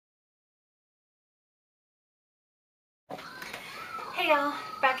y'all,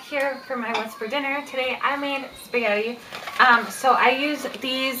 back here for my what's for dinner. Today I made spaghetti. So I use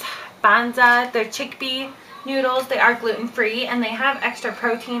these Banza, they're chickpea noodles. They are gluten-free and they have extra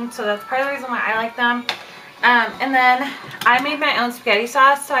protein, so that's part of the reason why I like them. And then I made my own spaghetti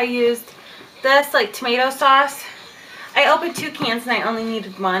sauce, so I used this like tomato sauce. I opened 2 cans and I only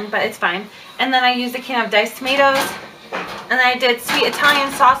needed 1, but it's fine. And then I used a can of diced tomatoes. And then I did sweet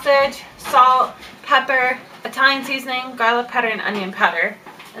Italian sausage, salt, pepper, Italian seasoning, garlic powder, and onion powder.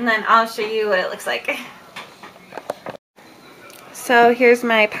 And then I'll show you what it looks like. So here's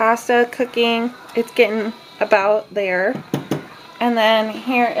my pasta cooking. It's getting about there. And then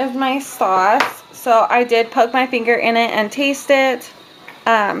here is my sauce. So I did poke my finger in it and taste it.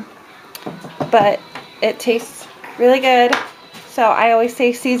 But it tastes really good. So I always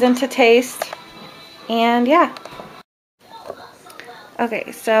say season to taste. And yeah.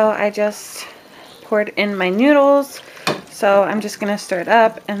 Okay, so I just poured in my noodles. So I'm just going to stir it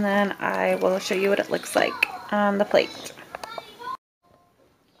up and then I will show you what it looks like on the plate.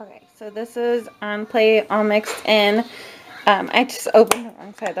 Okay, so this is on plate all mixed in. I just opened the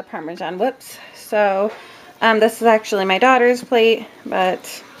wrong side of the Parmesan. Whoops. So this is actually my daughter's plate,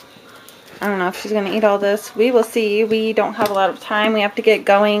 but I don't know if she's going to eat all this. We will see. We don't have a lot of time. We have to get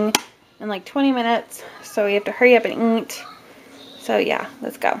going in like 20 minutes. So we have to hurry up and eat. So yeah,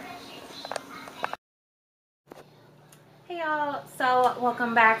 let's go. Hey y'all, so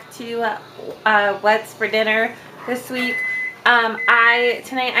welcome back to what's for dinner this week.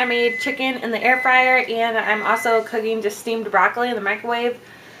 Tonight I made chicken in the air fryer, and I'm also cooking just steamed broccoli in the microwave.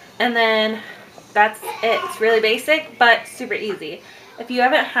 And then that's it. It's really basic but super easy. If you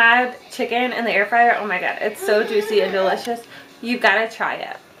haven't had chicken in the air fryer, oh my god, it's so juicy and delicious. You've got to try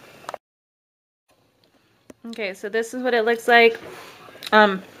it. Okay, so this is what it looks like.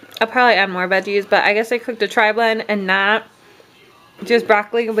 I'll probably add more veggies, but I guess I cooked a tri-blend and not just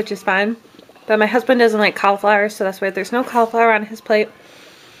broccoli, which is fine. But my husband doesn't like cauliflower, so that's why there's no cauliflower on his plate.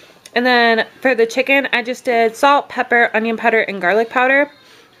 And then for the chicken, I just did salt, pepper, onion powder, and garlic powder.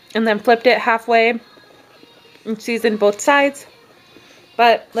 And then flipped it halfway and seasoned both sides.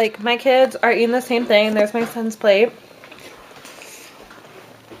 But, like, my kids are eating the same thing. There's my son's plate.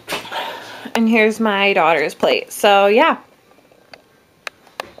 And here's my daughter's plate. So, yeah.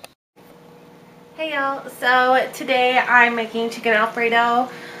 Hey y'all, so today I'm making chicken Alfredo.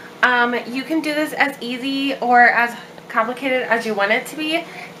 You can do this as easy or as complicated as you want it to be.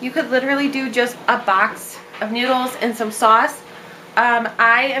 You could literally do just a box of noodles and some sauce.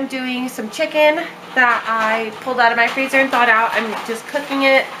 I am doing some chicken that I pulled out of my freezer and thawed out. I'm just cooking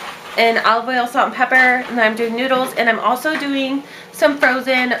it in olive oil, salt, and pepper. And then I'm doing noodles, and I'm also doing some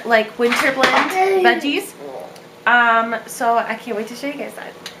frozen like winter blend veggies. So I can't wait to show you guys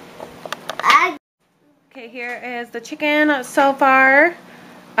that. Okay, here is the chicken so far.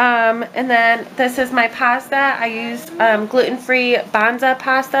 And then this is my pasta. I used gluten-free Banza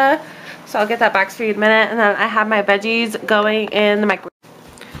pasta. So I'll get that box for you in a minute. And then I have my veggies going in the microwave.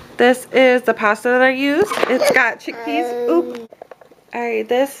 This is the pasta that I used. It's got chickpeas. Oop. Alright,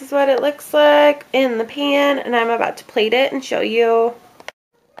 this is what it looks like in the pan. And I'm about to plate it and show you.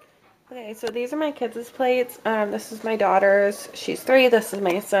 Okay, so these are my kids' plates. This is my daughter's. She's 3. This is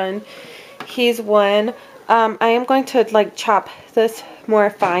my son. He's 1. I am going to like chop this more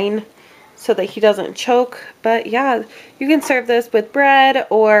fine so that he doesn't choke. But yeah, you can serve this with bread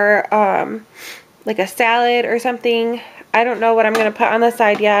or like a salad or something. I don't know what I'm going to put on the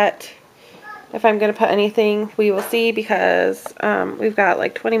side yet. If I'm going to put anything, we will see, because we've got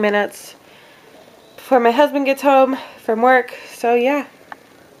like 20 minutes before my husband gets home from work. So yeah.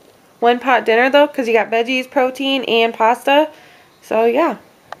 One pot dinner though, because you got veggies, protein, and pasta. So yeah.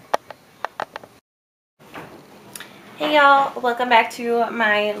 Hey y'all, welcome back to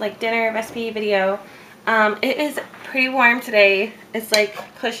my like dinner recipe video. It is pretty warm today. It's like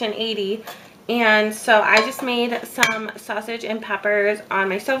pushing 80. And so I just made some sausage and peppers on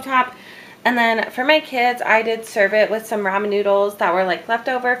my stovetop. And then for my kids, I did serve it with some ramen noodles that were like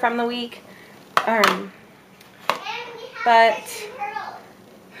leftover from the week. But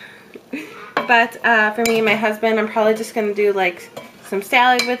for me and my husband, I'm probably just going to do like some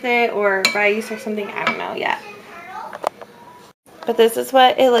salad with it or rice or something. I don't know yet. But this is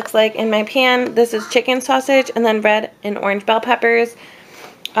what it looks like in my pan. This is chicken sausage and then red and orange bell peppers.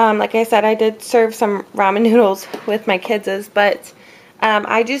 Like I said, I did serve some ramen noodles with my kids', but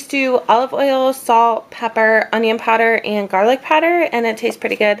I just do olive oil, salt, pepper, onion powder, and garlic powder, and it tastes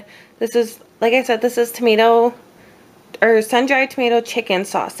pretty good. This is, like I said, this is tomato or sun-dried tomato chicken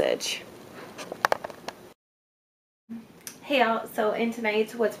sausage. Hey y'all, so in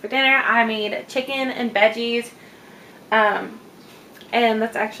tonight's what's for dinner, I made chicken and veggies. And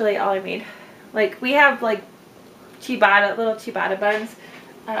that's actually all I made. Like, we have like ciabatta, little ciabatta buns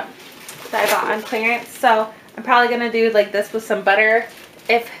that I bought on clearance. So I'm probably going to do like this with some butter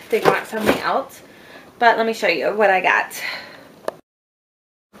if they want something else. But let me show you what I got.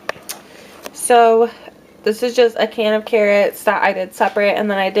 So this is just a can of carrots that I did separate,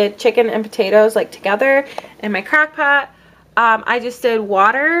 and then I did chicken and potatoes like together in my crock pot. I just did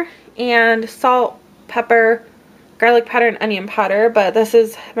water and salt, pepper, garlic powder, and onion powder. But this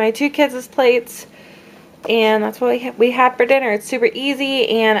is my 2 kids' plates, and that's what we had for dinner. It's super easy,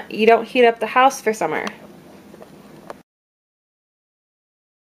 and you don't heat up the house for summer.